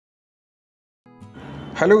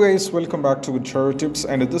Hello guys, welcome back to Guitar Tips,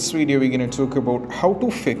 and in this video we're going to talk about how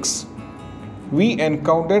to fix. We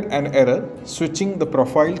encountered an error switching the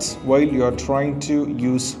profiles while you are trying to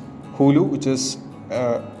use Hulu, which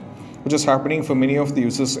is happening for many of the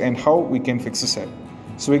users, and how we can fix this error.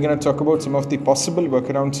 So we're going to talk about some of the possible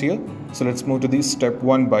workarounds here. So let's move to these step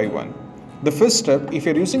one by one. The first step, if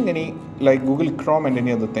you're using any like Google Chrome and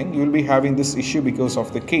any other thing, you will be having this issue because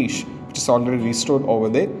of the cache, which is already restored over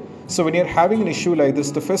there. So when you're having an issue like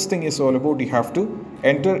this, the first thing is all about you have to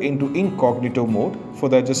enter into incognito mode. For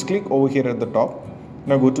that, just click over here at the top.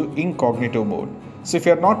 Now go to incognito mode. So if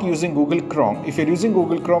you're not using Google Chrome, if you're using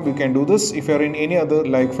Google Chrome, you can do this. If you're in any other,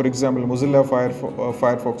 like for example, Mozilla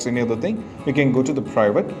Firefox, any other thing, you can go to the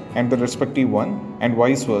private and the respective one and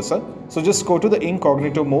vice versa. So just go to the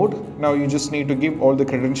incognito mode. Now you just need to give all the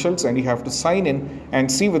credentials and you have to sign in and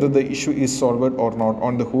see whether the issue is solved or not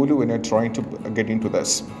on the Hulu when you're trying to get into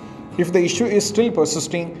this. If the issue is still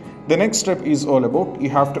persisting, the next step is all about you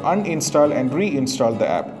have to uninstall and reinstall the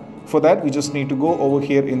app. For that, we just need to go over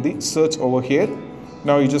here in the search over here.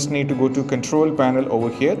 Now you just need to go to control panel over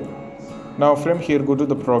here. Now from here go to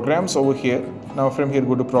the programs over here. Now from here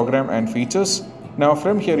go to program and features. Now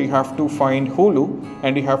from here you have to find Hulu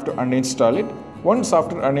and you have to uninstall it. Once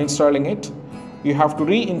after uninstalling it, you have to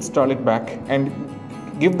reinstall it back and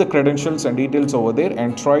give the credentials and details over there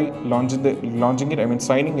and try launching it,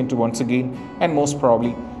 signing into once again, and most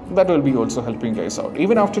probably that will be also helping guys out.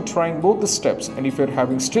 Even after trying both the steps, and if you're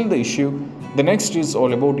having still the issue, the next is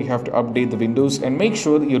all about you have to update the Windows and make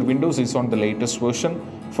sure that your Windows is on the latest version.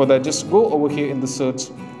 For that, just go over here in the search,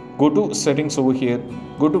 go to settings over here,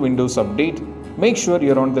 go to Windows Update. Make sure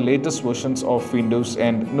you're on the latest versions of Windows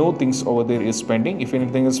and no things over there is pending. If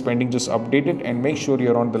anything is pending, just update it and make sure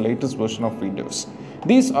you're on the latest version of Windows.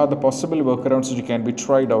 These are the possible workarounds that you can be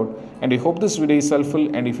tried out, and I hope this video is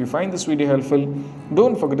helpful. And if you find this video helpful,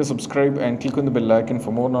 don't forget to subscribe and click on the bell icon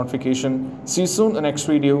for more notification. See you soon in the next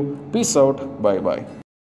video. Peace out. Bye bye.